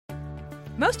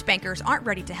Most bankers aren't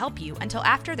ready to help you until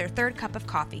after their third cup of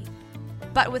coffee.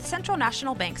 But with Central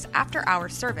National Bank's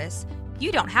after-hours service,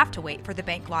 you don't have to wait for the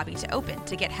bank lobby to open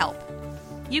to get help.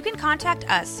 You can contact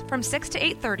us from 6 to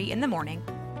 8:30 in the morning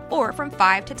or from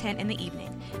 5 to 10 in the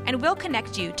evening, and we'll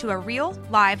connect you to a real,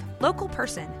 live, local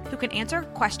person who can answer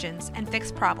questions and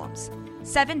fix problems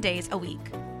 7 days a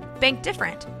week. Bank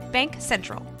different. Bank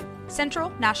Central. Central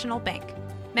National Bank.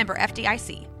 Member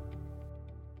FDIC.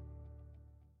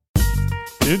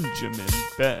 Benjamin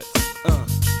Betts.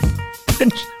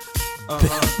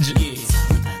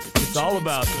 It's all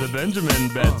about the Benjamin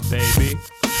Betts, baby.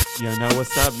 You know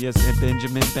what's up? Yes,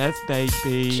 Benjamin Betts,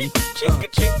 baby.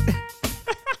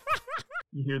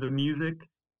 You hear the music,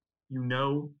 you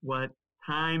know what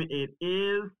time it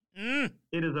is.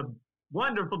 It is a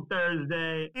wonderful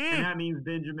Thursday, and that means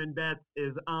Benjamin Betts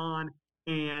is on.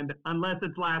 And unless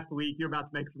it's last week, you're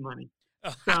about to make some money.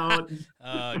 So,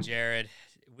 oh, Jared,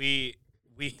 we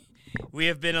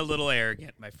have been a little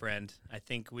arrogant, my friend. I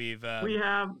think we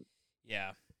have.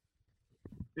 Yeah,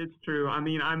 it's true. I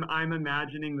mean, I'm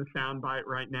imagining the soundbite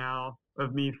right now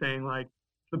of me saying like,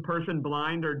 the person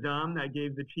blind or dumb that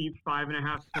gave the Chiefs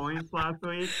 5.5 points last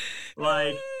week.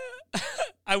 Like,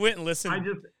 I went and listened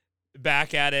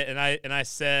back at it, and I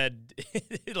said,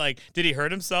 like, did he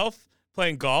hurt himself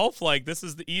playing golf? Like, this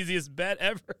is the easiest bet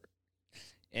ever.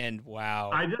 And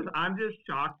wow, I'm just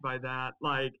shocked by that.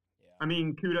 Like, yeah. I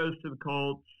mean, kudos to the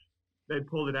Colts, they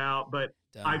pulled it out, but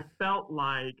I felt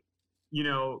like, you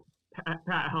know,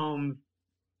 Pat Holmes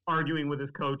arguing with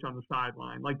his coach on the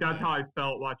sideline. Like, that's how I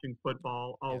felt watching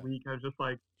football all week. I was just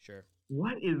like,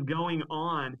 what is going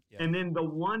on? Yeah. And then the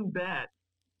one bet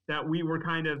that we were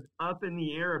kind of up in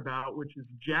the air about, which is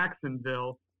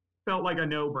Jacksonville, felt like a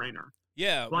no-brainer.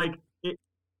 Yeah. Like,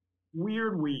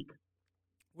 weird week.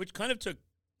 Which kind of took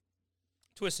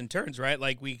twists and turns, right?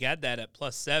 Like, we got that at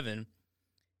 +7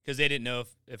 because they didn't know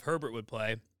if Herbert would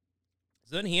play.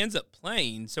 So then he ends up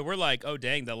playing. So we're like, oh,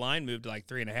 dang, the line moved to like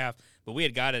 3.5, but we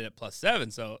had got it at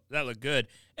 +7, so that looked good.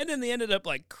 And then they ended up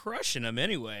like crushing them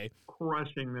anyway.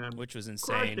 Crushing them. Which was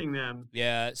insane. Crushing them.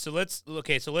 Yeah, so let's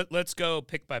go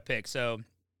pick by pick. So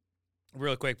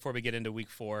real quick before we get into week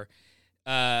 4,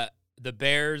 the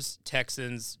Bears,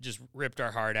 Texans just ripped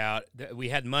our heart out. We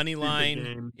had money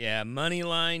line. Yeah, money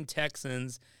line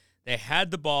Texans. They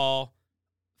had the ball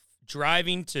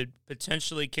driving to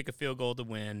potentially kick a field goal to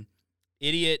win.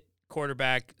 Idiot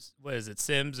quarterback, what is it,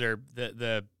 Sims, or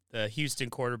the Houston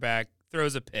quarterback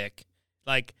throws a pick,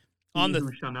 like on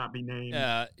who shall not be named,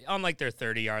 on like their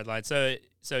 30-yard line. So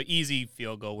easy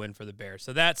field goal win for the Bears.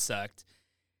 So that sucked.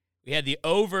 We had the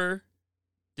over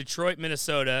Detroit,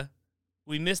 Minnesota.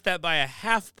 We missed that by a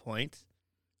half point.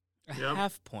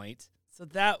 Half point. So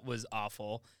that was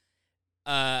awful.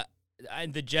 And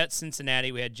the Jets,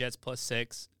 Cincinnati, we had Jets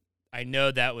 +6. I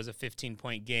know that was a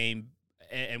 15-point game.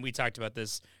 And we talked about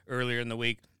this earlier in the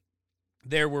week.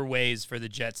 There were ways for the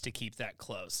Jets to keep that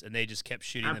close, and they just kept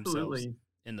shooting themselves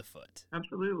in the foot.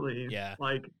 Absolutely. Yeah.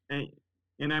 Like,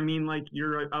 and I mean, like,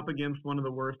 you're up against one of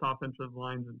the worst offensive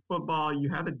lines in football. You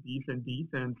have a decent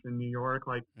defense in New York.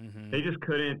 Like, they just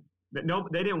couldn't. No,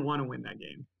 they didn't want to win that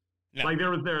game. No. Like,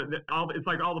 it's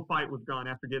like all the fight was gone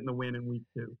after getting the win in week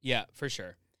 2. Yeah, for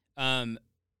sure.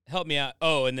 Help me out.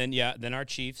 Oh, and then our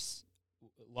Chiefs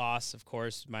loss, of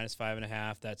course,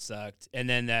 -5.5. That sucked. And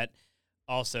then that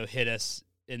also hit us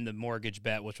in the mortgage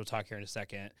bet, which we'll talk here in a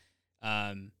second.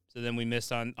 So then we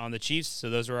missed on the Chiefs. So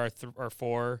those were our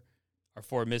four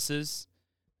misses.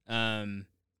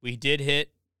 We did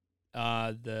hit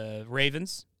the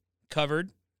Ravens,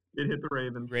 covered. It hit the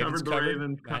Ravens.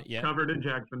 Covered in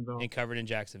Jacksonville. And covered in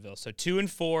Jacksonville. So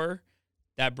 2-4.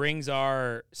 That brings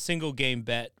our single game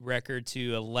bet record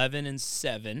to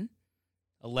 11-7.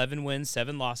 11 wins,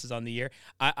 7 losses on the year.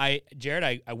 Jared,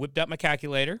 I whipped out my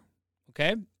calculator.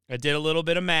 Okay, I did a little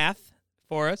bit of math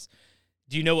for us.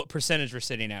 Do you know what percentage we're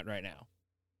sitting at right now?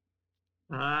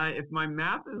 If my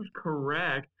math is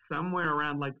correct, somewhere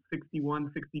around like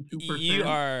 61,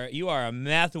 62%. You are a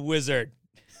math wizard.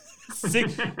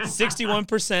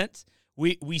 61%.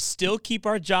 We still keep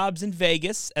our jobs in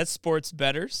Vegas as sports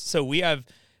bettors, so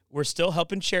we're still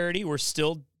helping charity. We're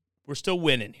still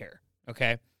winning here.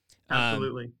 Okay.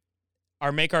 Absolutely.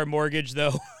 Our mortgage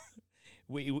though.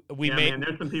 we made. Man,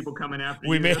 there's some people coming after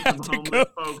we you. May there's have some to homeless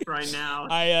go. folks right now.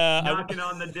 Knocking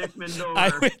on the Dickman door.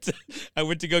 I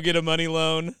went to go get a money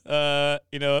loan. At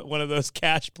one of those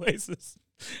cash places.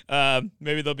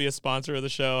 Maybe they'll be a sponsor of the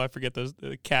show. I forget those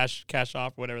cash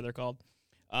off, whatever they're called.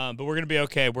 But we're gonna be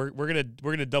okay. We're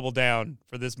gonna double down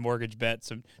for this mortgage bet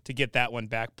to get that one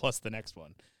back plus the next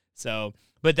one. So,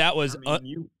 but that was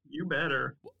you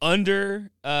better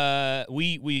under.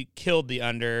 We killed the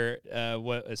under.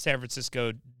 San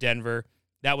Francisco, Denver.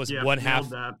 That was one half.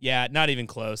 That. Yeah, not even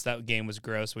close. That game was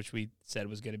gross, which we said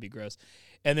was going to be gross.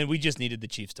 And then we just needed the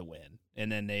Chiefs to win,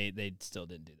 and then they still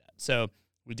didn't do that. So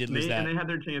we did lose that. And they had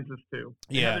their chances too.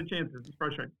 They had their chances. It's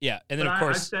frustrating. Yeah, and then of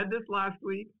course I said this last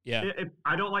week. Yeah,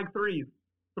 I don't like threes.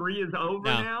 3 is over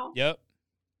now. Yep.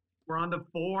 We're on to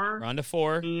 4.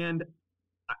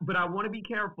 But I want to be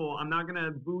careful. I'm not going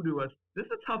to voodoo us. This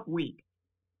is a tough week.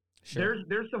 Sure.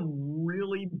 There's some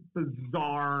really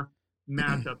bizarre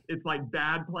matchups. It's like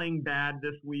bad playing bad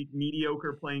this week,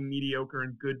 mediocre playing mediocre,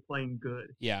 and good playing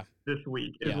good. Yeah. This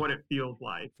week is what it feels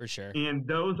like. For sure. And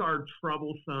those are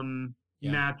troublesome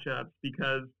matchups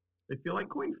because they feel like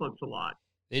coin flips a lot.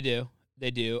 They do.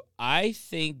 I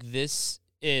think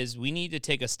we need to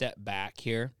take a step back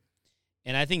here.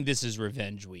 And I think this is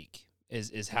revenge week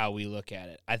is how we look at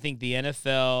it. I think the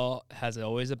NFL has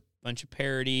always a bunch of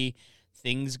parity.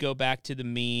 Things go back to the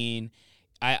mean.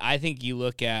 I think you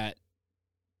look at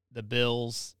the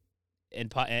Bills and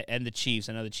the Chiefs.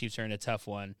 I know the Chiefs are in a tough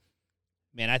one.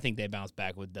 Man, I think they bounce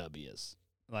back with W's.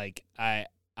 Like, I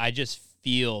just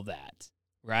feel that,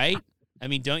 right? I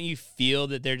mean, don't you feel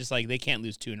that they're just like, they can't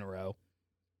lose 2 in a row?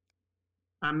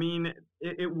 I mean,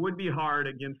 it would be hard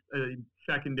against a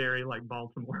secondary like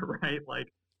Baltimore, right?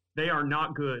 Like, they are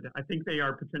not good. I think they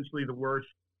are potentially the worst.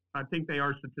 I think they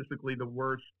are statistically the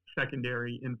worst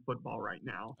secondary in football right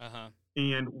now. Uh-huh.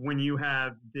 And when you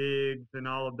have Diggs and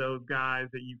all of those guys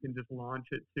that you can just launch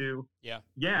it to,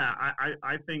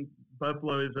 I think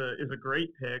Buffalo is a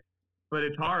great pick. But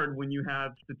it's hard when you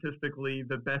have statistically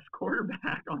the best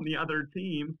quarterback on the other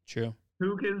team. True.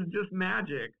 Who is just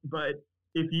magic. But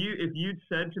if you'd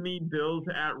said to me Bills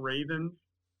at Ravens,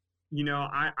 you know,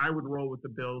 I would roll with the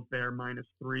Bills there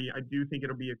 -3. I do think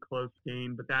it'll be a close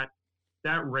game, but that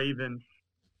Ravens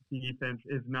defense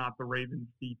is not the Ravens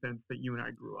defense that you and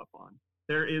I grew up on.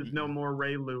 There is no more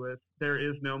Ray Lewis. There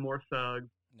is no more Suggs.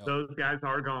 Nope. Those guys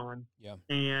are gone. Yeah.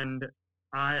 And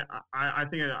I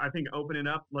think open it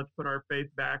up. Let's put our faith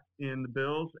back in the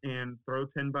Bills and throw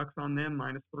 $10 on them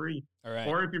 -3. All right.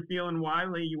 Or if you're feeling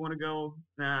wily, you want to go,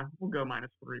 we'll go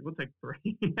 -3. We'll take 3.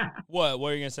 What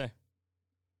are you gonna say?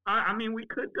 I mean, we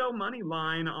could go money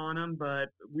line on them,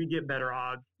 but we get better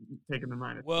odds taking the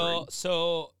 -3. Well,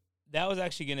 so that was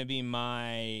actually going to be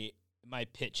my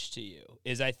pitch to you.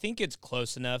 Is I think it's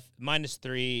close enough.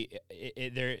 -3.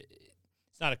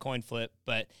 It's not a coin flip,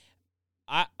 but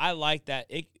I like that.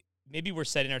 Maybe we're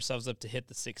setting ourselves up to hit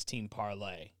the 16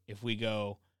 parlay if we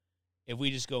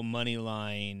just go money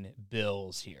line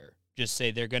Bills here. Just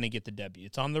say they're going to get the W.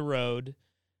 It's on the road.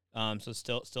 So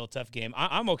still a tough game.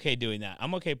 I'm okay doing that.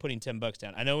 I'm okay putting $10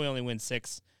 down. I know we only win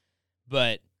 6,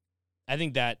 but I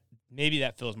think that maybe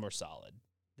that feels more solid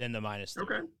than the -3.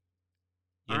 Okay.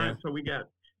 All right. So we got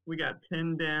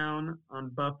 10 down on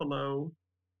Buffalo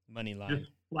money line.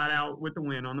 Just flat out with the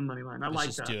win on the money line.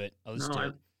 Let's just do it. Let's do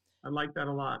it. I like that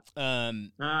a lot.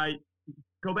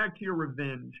 Go back to your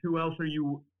revenge. Who else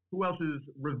is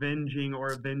revenging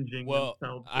or avenging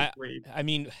themselves this week? I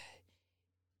mean,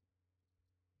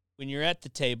 when you're at the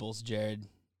tables, Jared,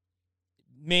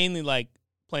 mainly like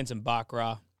playing some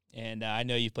Baccarat, and I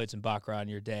know you've played some Baccarat in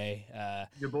your day.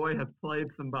 Your boy has played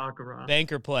some Baccarat.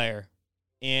 Banker player.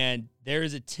 And there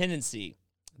is a tendency,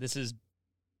 this is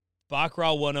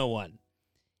Baccarat 101.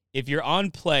 If you're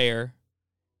on player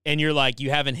and you're like, you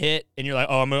haven't hit, and you're like,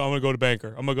 oh, I'm going to go to banker.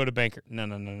 I'm going to go to banker.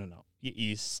 No.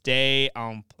 You stay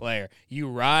on player. You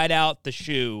ride out the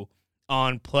shoe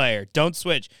on player. Don't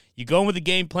switch. You go in with a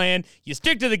game plan. You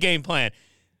stick to the game plan.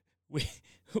 We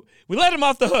let them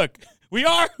off the hook. We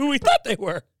are who we thought they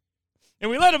were, and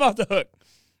we let them off the hook.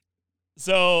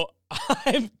 So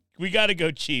we got to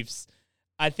go Chiefs.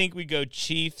 I think we go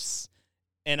Chiefs,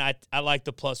 and I like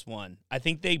the +1. I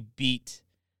think they beat.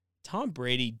 Tom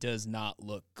Brady does not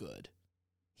look good.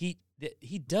 He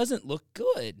doesn't look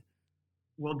good.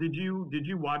 Well, did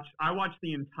you watch? I watched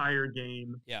the entire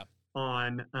game. Yeah.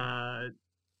 On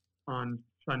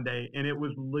Sunday, and it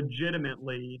was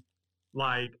legitimately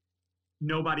like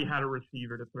nobody had a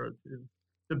receiver to throw to.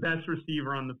 The best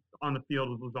receiver on the field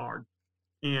was Lazard,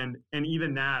 and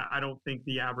even that, I don't think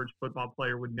the average football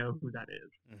player would know who that is,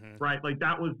 right? Like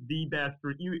that was the best.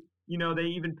 You know, they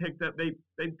even picked up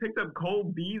picked up Cole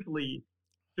Beasley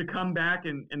to come back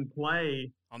and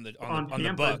play on Tampa,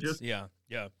 the Bucks. Just, yeah,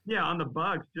 on the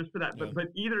Bucks just for that. Yeah. But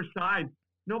either side,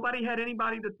 nobody had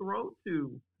anybody to throw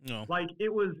to. No. Like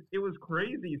it was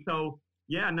crazy. So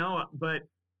but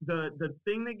the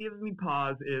thing that gives me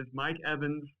pause is Mike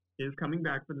Evans is coming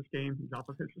back for this game. He's off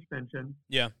of his suspension.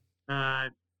 Yeah.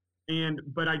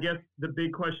 But I guess the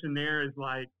big question there is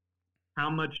like, how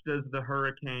much does the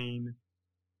hurricane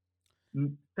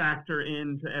factor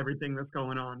into everything that's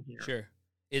going on here? Sure.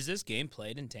 Is this game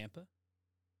played in Tampa?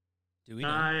 Do we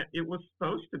know? It was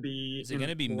supposed to be. Is it going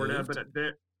to be Florida, moved? but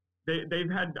they've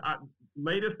had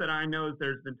latest that I know is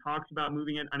there's been talks about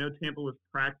moving it. I know Tampa was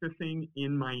practicing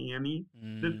in Miami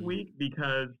this week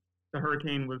because the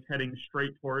hurricane was heading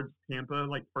straight towards Tampa,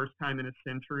 like first time in a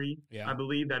century. Yeah. I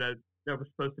believe that was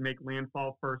supposed to make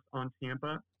landfall first on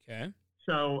Tampa. Okay.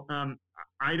 So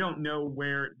I don't know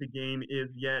where the game is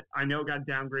yet. I know it got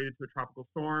downgraded to a tropical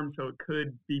storm, so it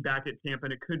could be back at Tampa,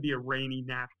 and it could be a rainy,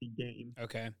 nasty game.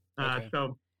 Okay.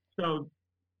 So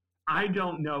I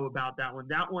don't know about that one.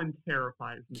 That one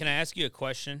terrifies me. Can I ask you a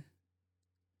question?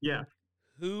 Yes.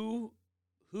 Who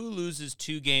loses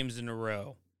 2 games in a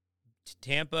row?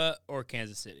 Tampa or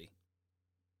Kansas City?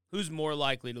 Who's more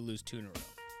likely to lose 2 in a row?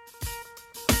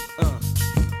 Yeah.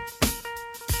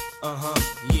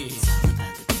 It's all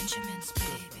about the Benjamins,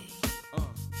 baby.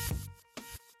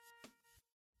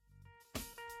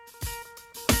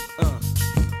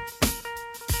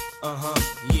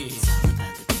 Yeah. It's all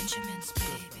about the Benjamins,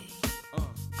 baby.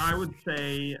 I would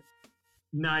say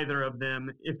neither of them.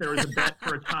 If there was a bet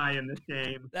for a tie in this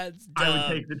game, That's I dumb. would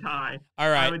take the tie. All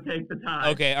right. I would take the tie.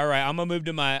 Okay, all right. I'm gonna move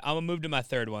to my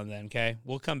third one then. Okay,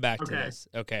 we'll come back to Okay. this.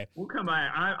 Okay, We'll come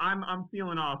back. I'm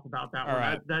feeling off about that All one.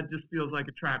 right. That just feels like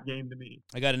a trap game to me.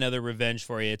 I got another revenge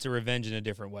for you. It's a revenge in a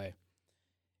different way.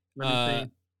 Let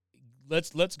me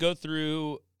see. Let's go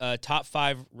through top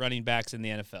 5 running backs in the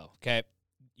NFL. Okay,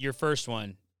 your first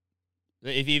one.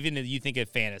 If you think of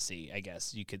fantasy, I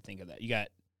guess you could think of that. You got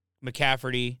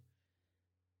McCaffrey,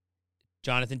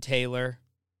 Jonathan Taylor.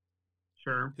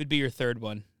 Sure. Who'd be your third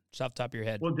one? Just off the top of your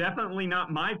head. Well, definitely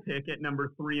not my pick at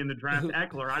number 3 in the draft,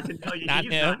 Eckler. I can tell you Not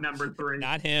he's him. not number 3.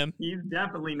 Not him. He's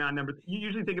definitely not number 3. You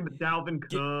usually think of Dalvin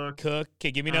Cook. Cook.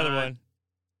 Okay, give me another one.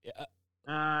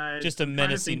 Just a I'm trying to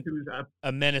menacing, think who's up.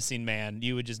 a menacing man.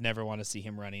 You would just never want to see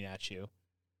him running at you.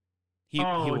 He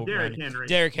will Derrick run. Henry.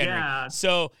 Derrick Henry. Yeah.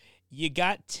 So you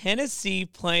got Tennessee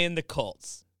playing the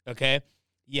Colts. Okay,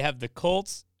 you have the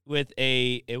Colts with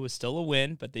it was still a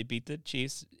win, but they beat the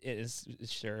Chiefs. It is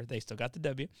sure they still got the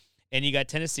W. And you got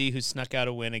Tennessee, who snuck out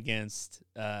a win against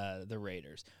the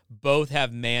Raiders. Both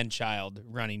have man-child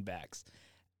running backs.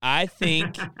 I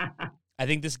think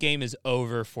this game is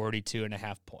over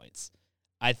 42.5 points.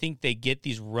 I think they get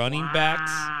these running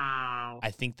backs. Wow. I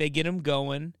think they get them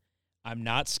going. I'm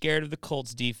not scared of the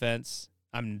Colts defense.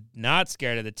 I'm not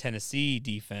scared of the Tennessee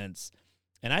defense.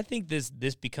 And I think this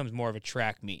becomes more of a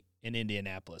track meet in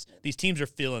Indianapolis. These teams are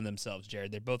feeling themselves,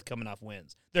 Jared. They're both coming off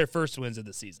wins. Their first wins of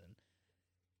the season.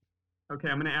 Okay,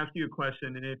 I'm going to ask you a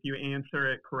question, and if you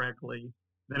answer it correctly,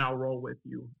 then I'll roll with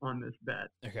you on this bet.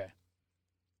 Okay.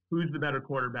 Who's the better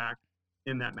quarterback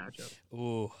in that matchup?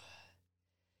 Ooh.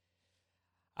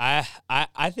 I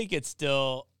think it's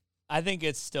still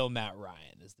Matt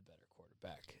Ryan is the better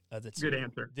quarterback of the two. Good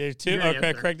answer. There's two. Good Okay,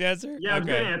 answer. correct answer. Yeah, okay.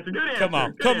 good answer. Good answer. Come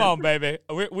on, Good come on, answer. baby.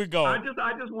 We're going.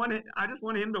 I just want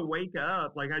him to wake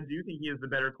up. Like, I do think he is the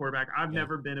better quarterback. I've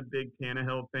never been a big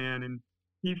Tannehill fan, and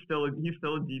he's still a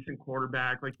decent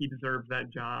quarterback. Like, he deserves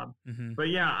that job. Mm-hmm. But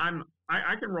yeah,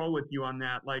 I can roll with you on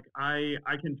that. Like, I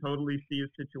can totally see a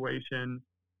situation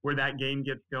where that game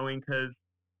gets going, because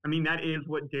I mean, that is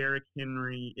what Derrick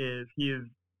Henry is. He is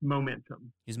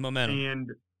momentum. He's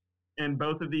momentum. And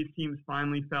both of these teams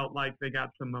finally felt like they got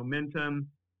some momentum.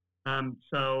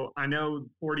 So I know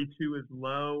 42 is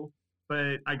low,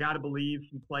 but I got to believe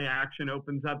some play action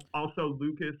opens up. Also,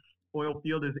 Lucas Oil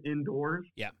Field is indoors.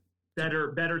 Yeah.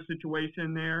 Better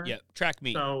situation there. Yeah. Track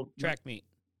meet. So Track meet.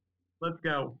 let's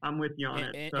go. I'm with you on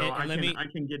it. So I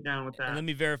can get down with that. And let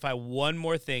me verify one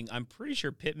more thing. I'm pretty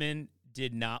sure Pittman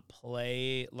did not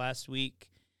play last week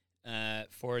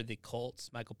for the Colts,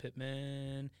 Michael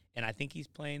Pittman, and I think he's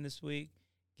playing this week.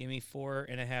 Give me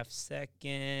 4.5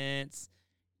 seconds.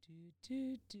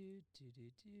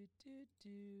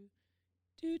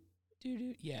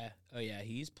 Yeah. Oh yeah,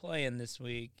 he's playing this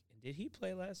week. Did he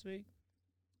play last week?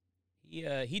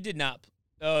 He did not.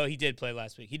 Oh, he did play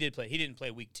last week. He did play. He didn't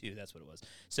play week 2. That's what it was.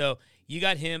 So you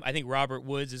got him. I think Robert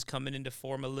Woods is coming into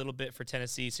form a little bit for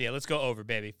Tennessee. So yeah, let's go over,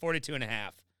 baby.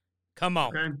 42.5. Come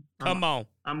on. Okay. Come on.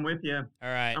 I'm with you. All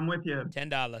right. I'm with you. $10.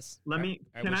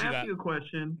 Can I ask you a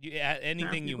question?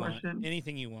 Anything you want. question?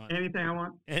 Anything you want. Anything I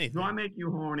want? Anything. Do I make you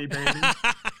horny, baby?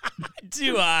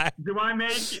 Do I? Do I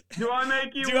make you Do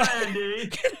I-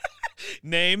 Wendy?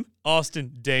 Name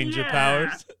Austin Danger Yeah.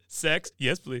 Powers. Sex?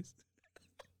 Yes, please.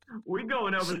 We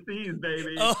going overseas,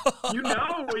 baby. Oh. You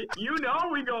know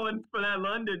we going for that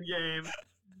London game.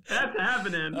 That's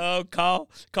happening. Oh, call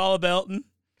a Belton.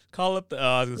 Call up the. Oh,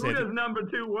 I was Who gonna say. does number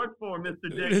 2 work for, Mr.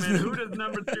 Dickman? Who does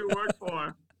number 2 work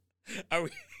for? Are we?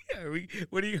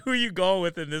 Who are you going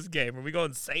with in this game? Are we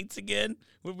going Saints again?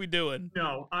 What are we doing?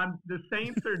 No, the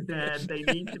Saints are dead. They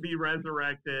need to be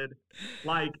resurrected.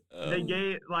 Like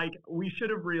we should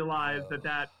have realized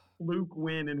that fluke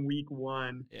win in week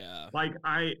 1. Yeah. Like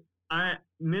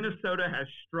Minnesota has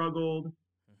struggled,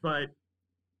 but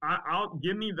I'll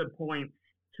give me the points.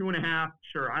 2.5.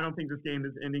 Sure. I don't think this game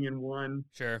is ending in 1.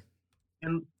 Sure.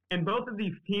 And both of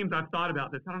these teams, I've thought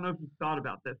about this. I don't know if you've thought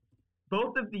about this.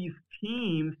 Both of these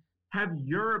teams have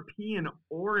European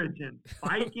origin.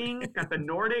 Vikings got the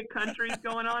Nordic countries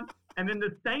going on, and then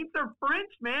the Saints are French,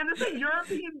 man. This is a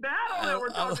European battle that we're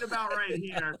talking about right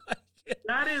here.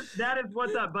 That is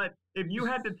what's up. But if you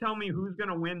had to tell me who's going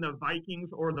to win, the Vikings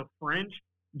or the French,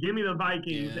 give me the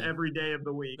Vikings every day of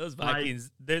the week. Those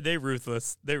Vikings, they're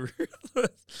ruthless. They're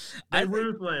ruthless. They're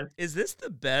ruthless. Is this the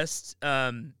best?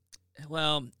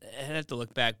 Well, I have to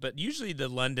look back, but usually the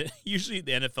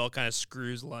NFL kind of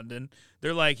screws London.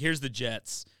 They're like, here's the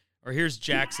Jets, or here's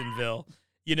Jacksonville.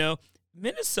 You know,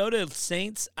 Minnesota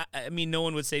Saints. I mean, no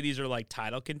one would say these are like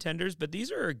title contenders, but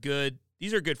these are good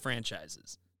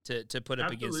franchises to put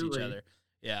up against each other.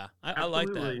 Yeah, I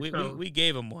like that. We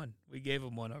gave them one. We gave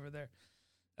them one over there.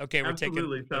 Okay, we're taking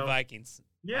the Vikings.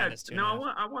 Yeah, no,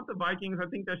 I want the Vikings. I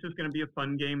think that's just going to be a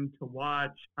fun game to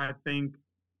watch. I think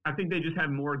they just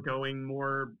have more going,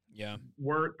 more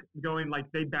work going. Like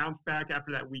they bounced back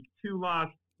after that week 2 loss.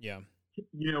 Yeah.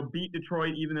 You know, beat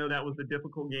Detroit, even though that was a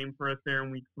difficult game for us there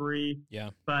in week 3.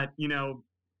 Yeah. But, you know,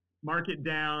 mark it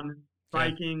down.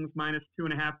 Vikings minus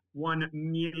 2.5, $1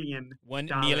 million.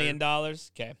 $1 million?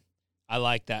 Okay. I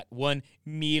like that. $1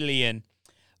 million.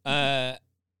 I'm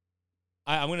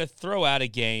going to throw out a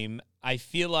game. I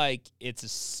feel like it's a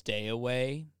stay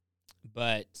away,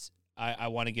 but I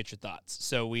want to get your thoughts.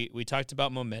 So we talked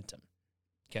about momentum.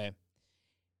 Okay.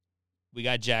 We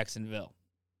got Jacksonville.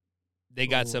 They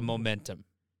got some momentum.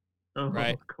 Oh,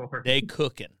 right? Of course. They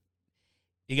cooking.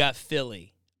 You got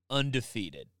Philly,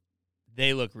 undefeated.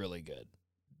 They look really good.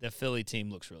 The Philly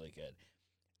team looks really good.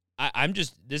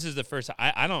 This is the first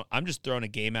I'm just throwing a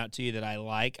game out to you that I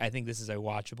like. I think this is a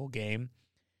watchable game.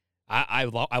 I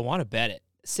want to bet it.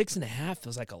 6.5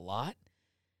 feels like a lot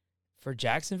for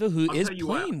Jacksonville, who is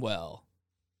playing well.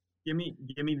 Give me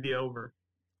the over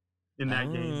in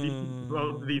that game.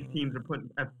 Both of these teams are putting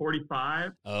at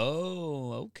 45.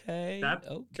 Oh, okay.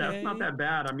 That's not that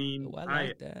bad. I mean, I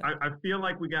like that. I feel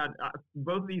like we got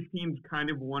both of these teams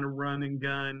kind of want to run and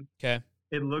gun. Okay.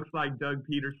 It looks like Doug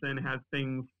Peterson has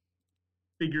things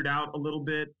figured out a little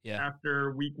bit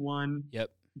after week 1.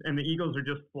 Yep. And the Eagles are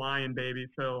just flying, baby.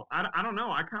 So I don't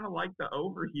know. I kind of like the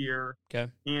over here.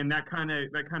 Okay. And that kind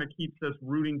of keeps us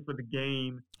rooting for the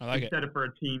game instead of for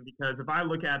a team. Because if I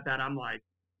look at that, I'm like,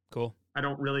 cool. I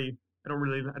don't really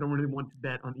want to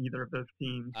bet on either of those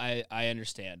teams. I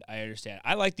understand.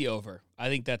 I like the over. I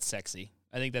think that's sexy.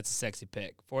 I think that's a sexy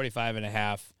pick.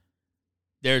 45.5.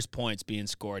 There's points being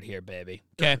scored here, baby.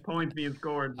 Okay. There's points being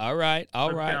scored. All right.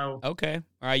 Let's go. Okay.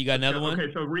 All right. You got another one?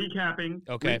 Okay. So recapping.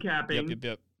 Okay. Yep.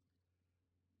 You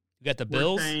got the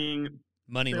Bills. We're saying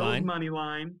money Bills line. Money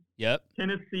line. Yep.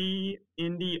 Tennessee,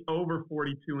 Indy over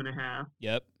 42.5.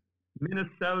 Yep.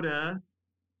 Minnesota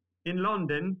in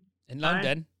London.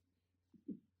 Right?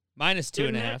 Minus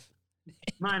 2.5.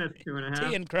 Minus 2.5.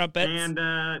 Tea and crumpets.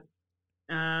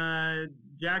 And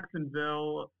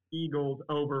Jacksonville Eagles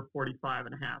over 45.5.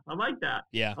 I like that.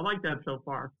 Yeah. I like that so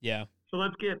far. Yeah. So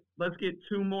let's get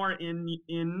 2 more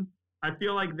in. I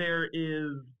feel like there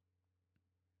is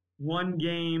one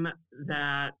game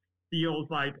that feels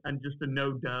like just a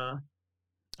no duh.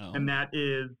 Oh. And that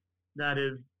is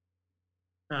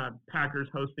Packers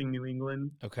hosting New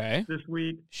England. Okay. This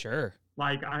week. Sure.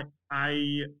 Like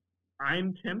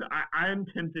I'm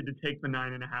tempted to take the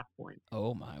 9.5 points.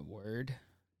 Oh my word.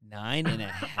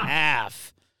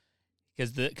 9.5.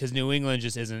 Because New England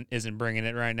just isn't bringing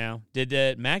it right now.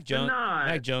 Did Mac Jones?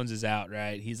 Mac Jones is out,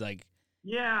 right? He's like,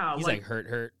 he's like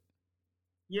hurt.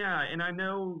 Yeah, and I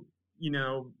know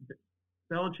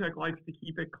Belichick likes to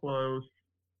keep it close,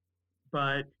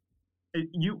 but if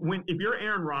you're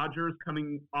Aaron Rodgers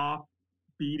coming off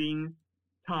beating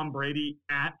Tom Brady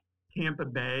at Tampa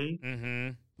Bay,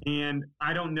 and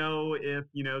I don't know if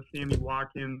Sammy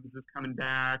Watkins is coming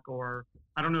back, or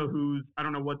I don't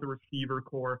know what the receiver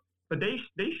core. But they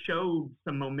showed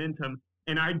some momentum,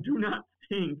 and I do not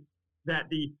think that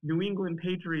the New England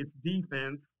Patriots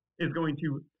defense is going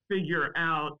to figure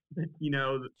out that,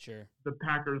 the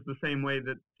Packers the same way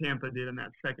that Tampa did in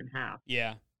that second half.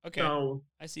 Yeah. Okay. So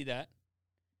I see that.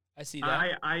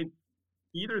 I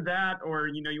either that or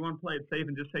you want to play it safe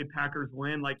and just say Packers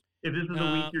win. Like If this is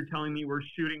a week you're telling me we're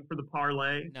shooting for the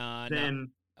parlay, then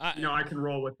I can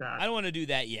roll with that. I don't want to do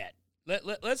that yet.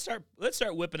 Let's start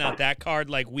whipping out that card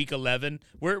like week 11.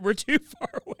 We're too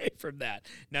far away from that.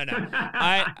 No.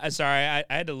 Sorry, I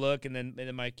had to look and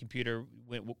then my computer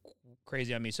went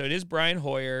crazy on me. So it is Brian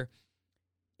Hoyer.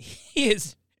 He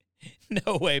is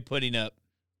no way putting up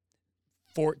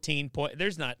 14 points.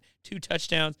 There's not 2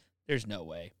 touchdowns. There's no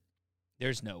way.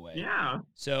 Yeah.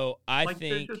 So I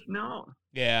think just no.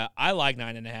 Yeah, I like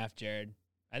 9.5, Jared.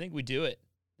 I think we do it.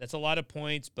 That's a lot of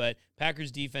points, but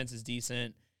Packers defense is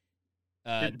decent.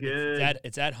 It's good.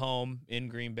 It's at home in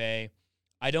Green Bay.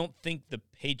 I don't think the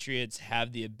Patriots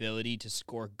have the ability to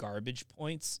score garbage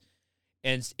points.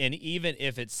 And even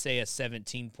if it's, say, a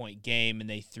 17-point game and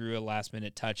they threw a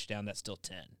last-minute touchdown, that's still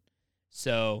 10.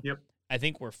 So I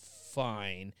think we're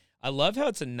fine. I love how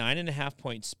it's a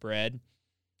 9.5-point spread,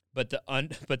 but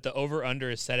the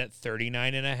over-under is set at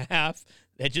 39.5.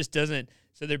 That just doesn't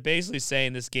 – so they're basically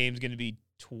saying this game's going to be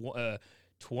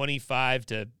 25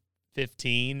 to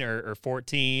 15 or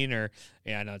 14 or –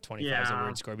 I know 25 is a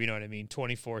weird score, but you know what I mean,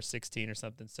 24-16 or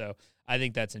something. So I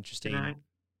think that's interesting.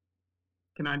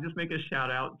 Can I just make a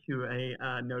shout-out to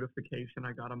a notification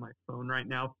I got on my phone right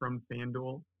now from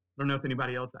FanDuel? I don't know if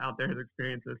anybody else out there has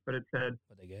experienced this, but it said,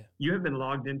 you have been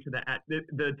logged into the app.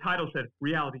 The title said,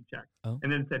 reality check. Oh.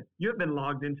 And then said, you have been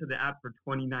logged into the app for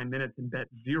 29 minutes and bet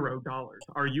 $0.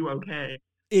 Are you okay?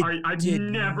 I've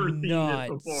never seen this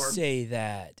before. Say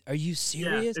that. Are you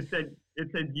serious? Yeah, it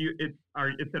said,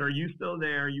 are you still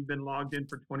there? You've been logged in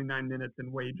for 29 minutes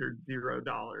and wagered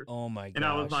 $0. Oh, my gosh. And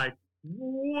I was like,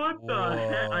 what the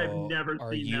heck? I've never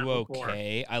seen that before. Are you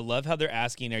okay? I love how they're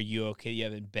asking, are you okay? You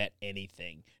haven't bet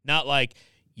anything. Not like,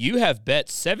 you have bet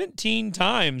 17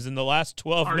 times in the last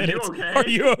 12 minutes. You okay? Are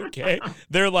you okay?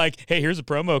 They're like, hey, here's a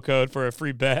promo code for a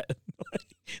free bet.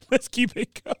 Let's keep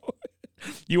it going.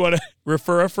 You want to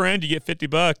refer a friend, you get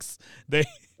 $50.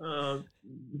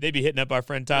 They'd be hitting up our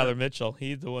friend Tyler Mitchell.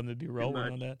 He's the one that'd be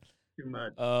rolling on that. Too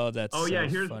much. Oh, that's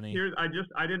funny. I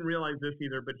didn't realize this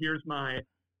either, but here's my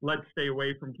let's stay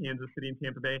away from Kansas City and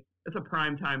Tampa Bay. It's a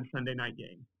primetime Sunday night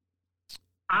game.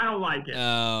 I don't like it.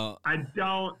 I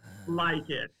don't like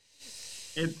it.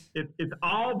 It's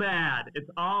all bad.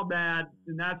 It's all bad,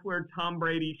 and that's where Tom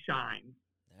Brady shines.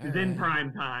 He's in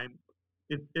prime time.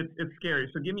 It's scary.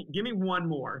 So give me one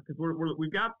more because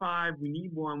we've got 5. We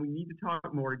need one. We need to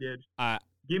talk mortgage.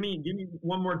 Give me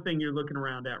one more thing you're looking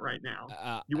around at right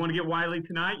now. You want to get Wiley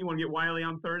tonight? You want to get Wiley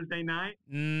on Thursday night?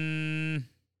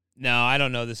 No, I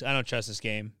don't know this. I don't trust this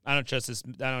game. I don't trust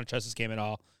this game at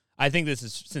all. I think this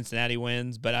is Cincinnati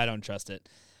wins, but I don't trust it.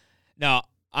 No,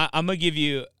 I'm gonna give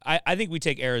you. I think we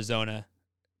take Arizona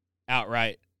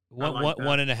outright.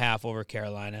 1.5 over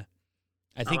Carolina.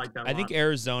 I think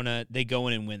Arizona, they go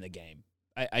in and win the game.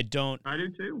 I don't. I do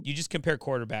too. You just compare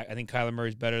quarterback. I think Kyler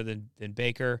Murray's better than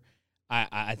Baker.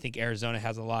 I think Arizona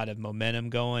has a lot of momentum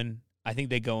going. I think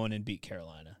they go in and beat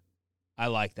Carolina. I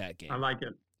like that game. I like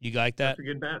it. You like that? That's a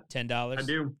good bet. $10? I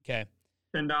do. Okay.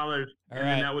 $10.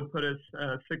 Then that would put us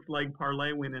 6-leg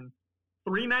parlay winning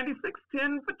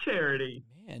 $396.10 for charity.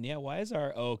 Man, yeah. Why is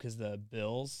because the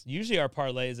Bills? Usually our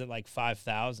parlay is at like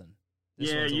 5,000.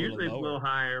 Yeah, usually it's a little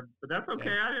higher, but that's okay.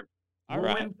 We'll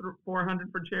win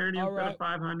 400 for charity instead of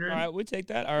 500. All right, we take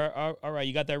that. All right,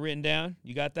 you got that written down?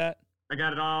 You got that? I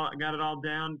got it all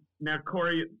down. Now,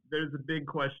 Corey, there's a big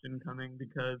question coming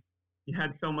because you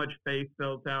had so much faith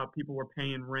built out. People were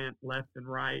paying rent left and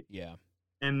right. Yeah.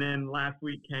 And then last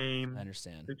week came. I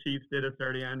understand. The Chiefs did us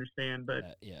dirty. I understand.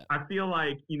 But yeah. I feel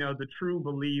like, the true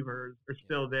believers are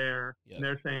still there. Yep. And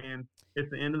they're saying, it's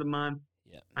the end of the month.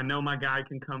 Yep. I know my guy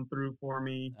can come through for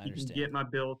me. He can get my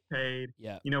bills paid.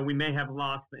 Yeah. We may have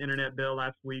lost the internet bill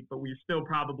last week, but we still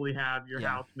probably have your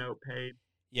house note paid.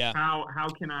 Yeah. How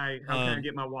can I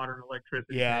get my water and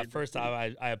electricity? Yeah. paid? First off,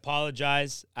 I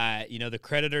apologize. The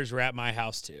creditors were at my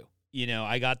house too.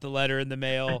 I got the letter in the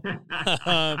mail.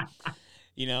 Had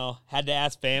to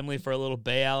ask family for a little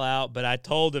bailout, but I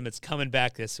told them it's coming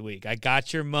back this week. I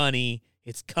got your money.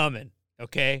 It's coming.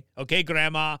 Okay. Okay,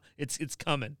 Grandma. It's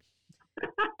coming.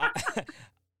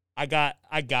 I got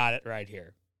it right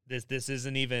here. This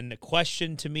isn't even a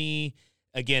question to me.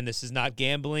 Again, this is not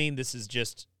gambling. This is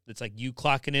just. It's like you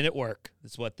clocking in at work.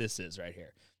 That's what this is right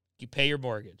here. You pay your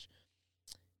mortgage.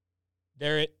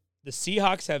 The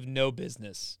Seahawks have no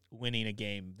business winning a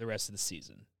game the rest of the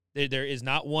season. There is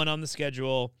not one on the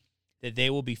schedule that they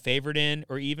will be favored in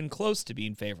or even close to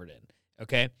being favored in.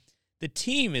 Okay? The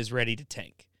team is ready to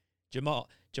tank. Jamal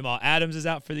Adams is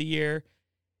out for the year.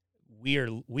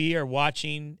 We are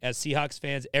watching, as Seahawks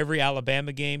fans, every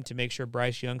Alabama game to make sure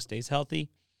Bryce Young stays healthy.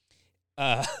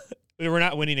 We're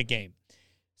not winning a game.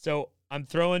 So I'm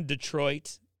throwing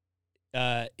Detroit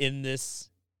in this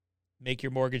make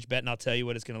your mortgage bet, and I'll tell you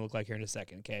what it's going to look like here in a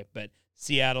second, okay? But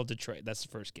Seattle, Detroit, that's the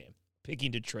first game. Picking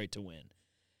Detroit to win.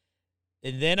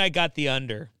 And then I got the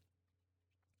under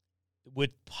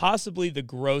with possibly the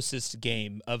grossest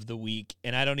game of the week,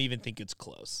 and I don't even think it's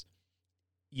close.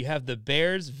 You have the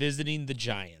Bears visiting the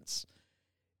Giants.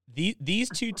 These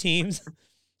two teams,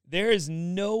 there is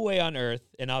no way on earth,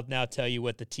 and I'll now tell you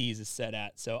what the tease is set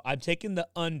at. So I'm taking the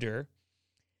under.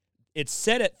 It's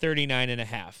set at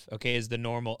 39.5, okay, is the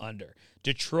normal under.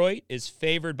 Detroit is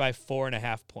favored by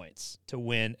 4.5 points to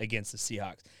win against the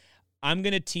Seahawks. I'm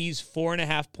going to tease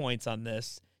 4.5 points on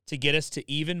this to get us to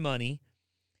even money.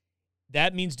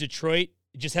 That means Detroit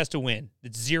just has to win.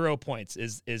 It's 0 points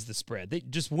is the spread. They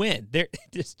just win. They're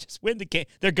just win the game.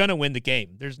 They're going to win the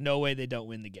game. There's no way they don't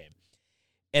win the game.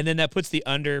 And then that puts the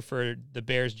under for the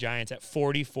Bears-Giants at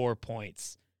 44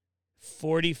 points.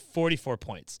 44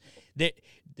 points.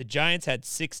 The Giants had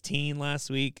 16 last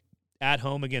week at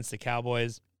home against the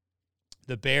Cowboys.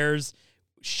 The Bears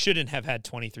shouldn't have had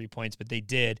 23 points, but they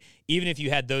did. Even if you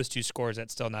had those two scores,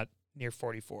 that's still not near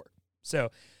 44.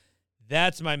 So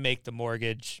that's my make the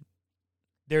mortgage.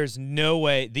 There's no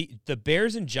way. The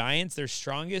Bears and Giants, their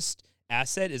strongest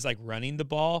asset is like running the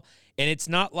ball, and it's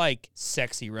not like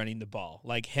sexy running the ball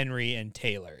like Henry and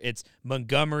Taylor. It's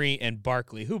Montgomery and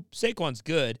Barkley, who Saquon's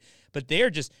good, but they are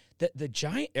just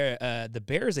the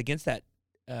Bears against that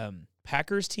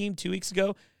Packers team 2 weeks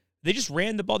ago. They just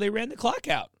ran the ball. They ran the clock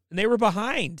out, and they were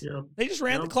behind. Yep. They just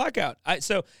ran the clock out.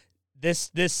 So this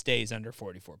stays under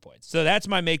 44 points. So that's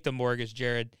my make the mortgage,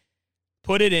 Jared.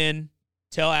 Put it in.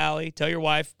 Tell Allie, tell your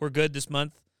wife, we're good this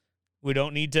month. We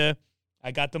don't need to.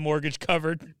 I got the mortgage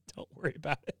covered. Don't worry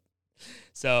about it.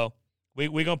 So we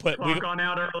gonna put clock on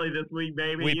out early this week,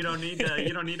 baby. You don't need to worry about it.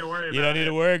 You don't need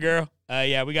to worry, girl.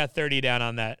 Yeah, we got $30 down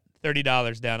on that.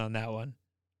 $30 down on that one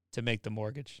to make the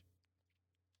mortgage.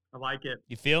 I like it.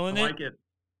 You feeling it? I like it.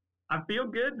 I feel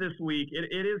good this week.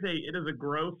 It is a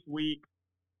gross week.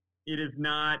 It is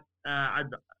not.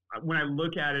 When I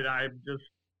look at it, I just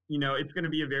it's going to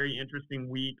be a very interesting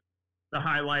week. The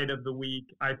highlight of the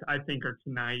week, I think, are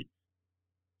tonight.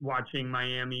 Watching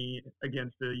Miami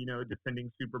against the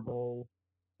defending Super Bowl,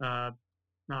 not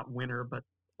winner but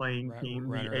playing team,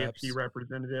 the AFC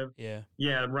representative.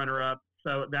 Yeah, runner up.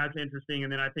 So that's interesting.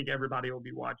 And then I think everybody will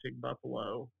be watching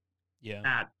Buffalo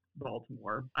at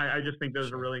Baltimore. I just think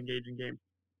those are really engaging games.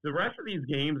 The rest of these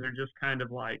games are just kind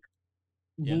of like,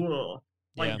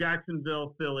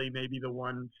 Jacksonville, Philly, maybe the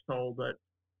one stole, but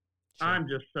I'm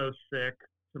just so sick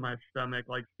to my stomach,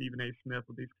 like Stephen A. Smith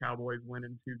with these Cowboys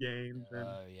winning 2 games.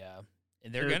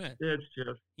 And they're gonna. It's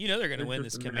just they're gonna win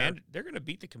this Commander. They're gonna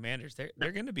beat the Commanders.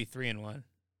 They're gonna be 3-1.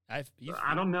 I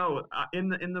don't know. In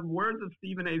the words of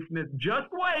Stephen A. Smith, just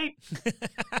wait.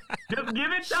 Just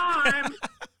give it time.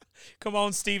 Come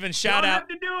on, Stephen. Shout out. Don't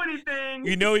have to do anything.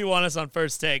 You know you want us on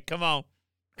First Take. Come on.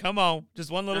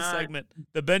 Just one little segment.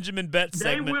 The Benjamin Bet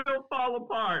segment. They will fall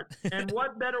apart. And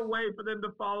what better way for them to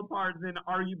fall apart than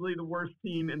arguably the worst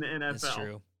team in the NFL? That's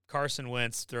true. Carson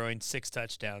Wentz throwing 6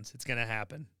 touchdowns. It's going to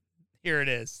happen. Here it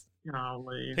is.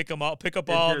 Golly. Pick them all. Pick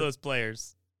up all those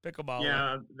players. Pick them all.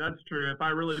 Yeah, that's true. If I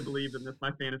really believed in this,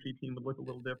 my fantasy team would look a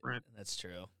little different. That's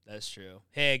true.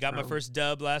 Hey, I got my first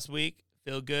dub last week.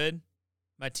 Feel good.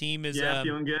 My team is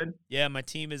feeling good. Yeah, my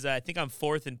team is. I think I'm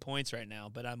 4th in points right now,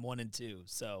 but I'm 1-2,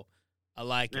 so I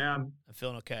like it. I'm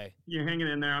feeling okay. You're hanging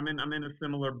in there. I'm in a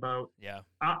similar boat. Yeah.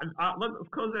 Let's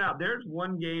close it out. There's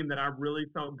one game that I really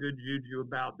felt good juju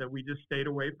about that we just stayed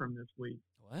away from this week.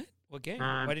 What game?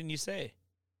 Why didn't you say?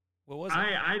 What was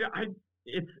it?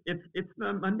 It's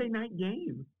the Monday night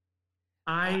game.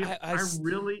 I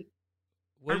really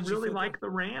like the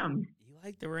Rams. You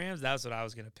like the Rams? That's what I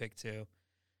was gonna pick too.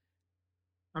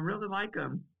 I really like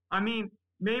them. I mean,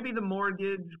 maybe the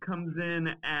mortgage comes in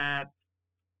at,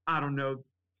 I don't know,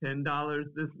 $10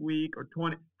 this week or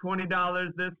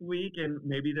 $20 this week, and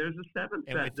maybe there's a 7th.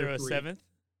 And we throw a 7th.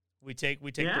 We take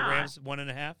the Rams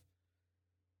 1.5.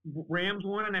 Rams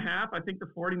 1.5. I think the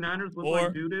 49ers look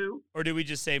like doo-doo. Or do we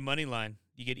just say money line?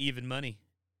 You get even money.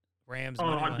 Rams.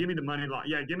 Money line. Give me the money line.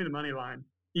 Yeah, give me the money line.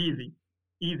 Easy.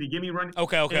 Give me running.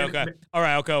 Okay. All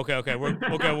right. Okay.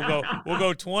 We'll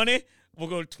go 20. We'll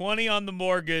go 20 on the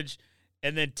mortgage,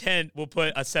 and then 10. We'll put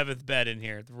a 7th bet in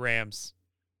here. The Rams.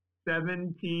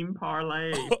 7-team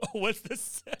parlay. What's the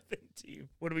 7th team?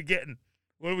 What are we getting?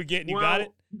 You got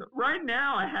it? Right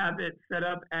now, I have it set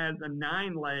up as a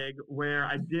 9-leg where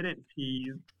I didn't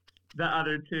tease the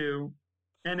other 2,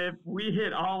 and if we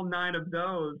hit all 9 of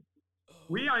those,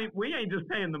 we ain't just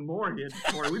paying the mortgage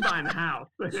for it. We buying the house.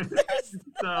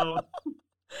 So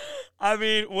I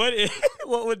mean, what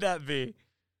would that be?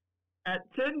 At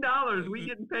 $10, we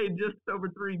getting paid just over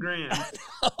 $3,000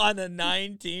 On a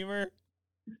 9-teamer?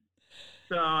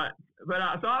 So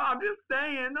I'm just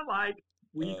saying, like,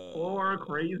 week 4,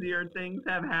 crazier things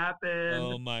have happened.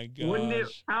 Oh my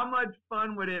gosh! How much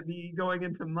fun would it be going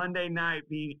into Monday night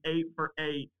being 8 for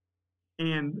 8,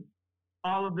 and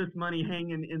all of this money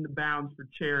hanging in the balance for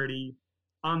charity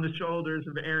on the shoulders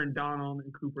of Aaron Donald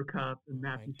and Cooper Kupp and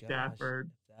Matthew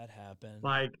Stafford? If that happened,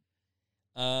 like,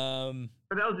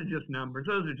 but those are just numbers.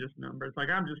 Like,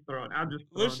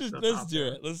 let's do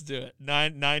it. Let's do it.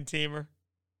 9-teamer.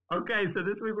 Okay, so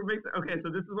this week so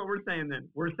this is what we're saying then.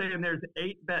 We're saying there's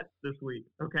 8 bets this week,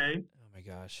 okay? Oh my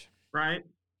gosh. Right?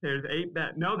 There's 8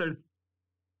 bets. No, there's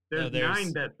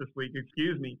 9 bets this week,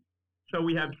 excuse me. So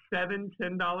we have 7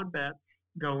 $10 bets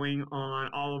going on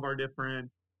all of our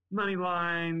different money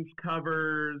lines,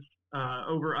 covers,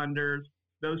 over-unders.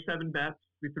 Those 7 bets,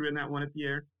 we threw in that one at the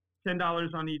air.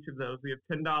 $10 on each of those. We have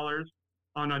 $10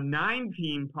 on a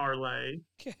 9-team parlay,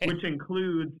 which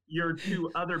includes your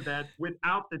 2 other bets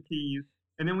without the tease.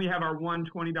 And then we have our one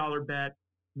 $20 bet,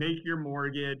 Make Your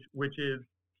Mortgage, which is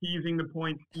teasing the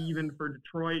points even for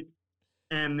Detroit,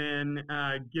 and then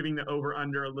giving the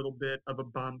over-under a little bit of a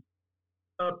bump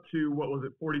up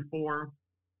to, 44?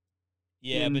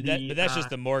 Yeah, but that's just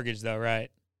the mortgage, though, right?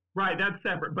 Right, that's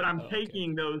separate. But I'm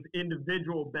taking those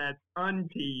individual bets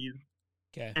unteased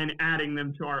and adding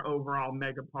them to our overall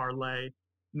mega parlay.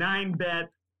 9 bets,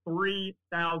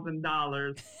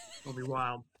 $3,000. It'll be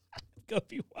wild. Go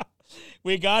be wild.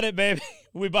 We got it, baby.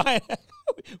 We buying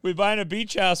a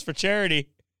beach house for charity.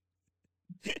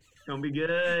 It's gonna be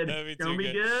good. It's gonna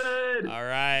be good. All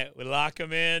right, we lock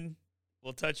them in.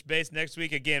 We'll touch base next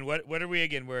week again. What are we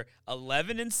again? We're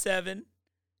 11-7.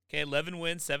 Okay, 11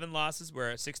 wins, 7 losses. We're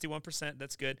at 61%.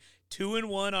 That's good.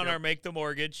 2-1 on our Make the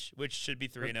Mortgage, which should be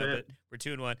 3-0, but we're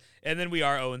 2-1. And then we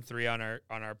are 0-3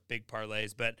 on our big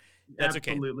parlays, but that's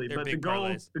okay. Absolutely. But the goal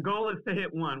is to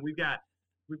hit 1. We've got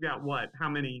what? How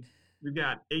many? We've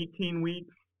got 18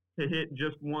 weeks to hit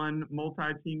just one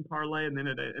multi-team parlay, and then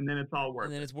it's all worth it.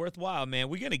 And then it's worthwhile, man.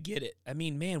 We're gonna get it. I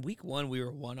mean, man, week 1 we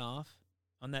were 1 off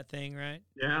on that thing, right?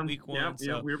 Yeah, week 1.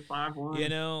 Yeah, we were 5-1. You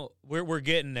know, we're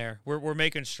getting there. We're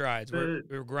making strides.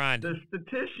 We're grinding. The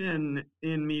statistician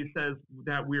in me says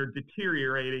that we're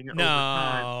deteriorating over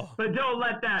time. But don't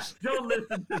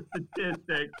listen to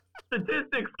statistics.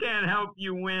 Statistics can't help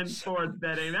you win sports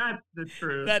betting. That's the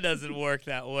truth. That doesn't work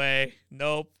that way.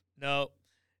 Nope.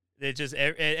 It's just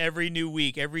every new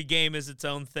week, every game is its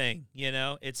own thing. You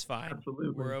know, it's fine.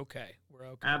 Absolutely. We're okay.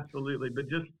 Absolutely. But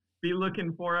just be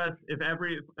looking for us. If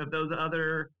those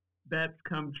other bets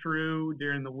come true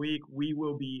during the week, we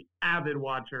will be avid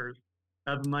watchers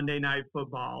of Monday Night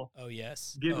Football. Oh,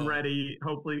 yes. Getting ready,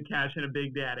 hopefully cashing a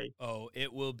Big Daddy. Oh,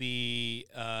 it will be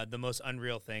the most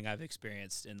unreal thing I've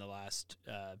experienced in the last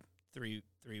 3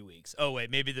 weeks. Oh, wait,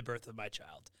 maybe the birth of my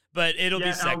child. But it'll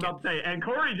be second. I was about to say, and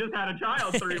Corey just had a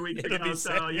child 3 weeks ago,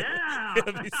 so yeah.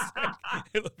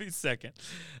 It'll be second.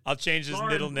 I'll change his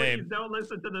middle name. Please don't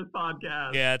listen to this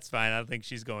podcast. Yeah, it's fine. I don't think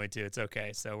she's going to. It's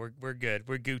okay. So we're good.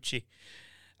 We're Gucci.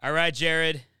 All right,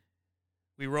 Jared.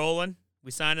 We rolling?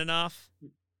 We signing off?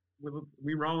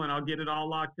 We rolling. I'll get it all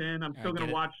locked in. I'm still going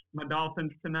to watch my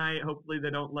Dolphins tonight. Hopefully they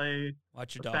don't lay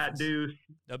watch your fat deuce.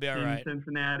 They'll be all right. In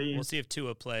Cincinnati. We'll see if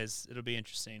Tua plays. It'll be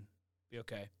interesting. Be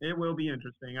okay. It will be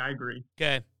interesting. I agree.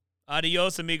 Okay.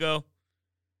 Adios, amigo.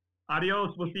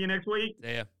 Adios. We'll see you next week.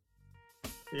 See ya.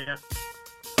 Yeah. Yeah.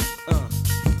 It's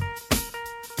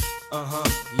all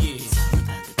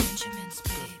about the Benjamins,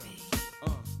 baby.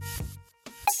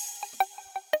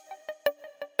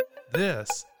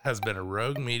 This has been a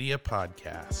Rogue Media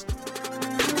podcast.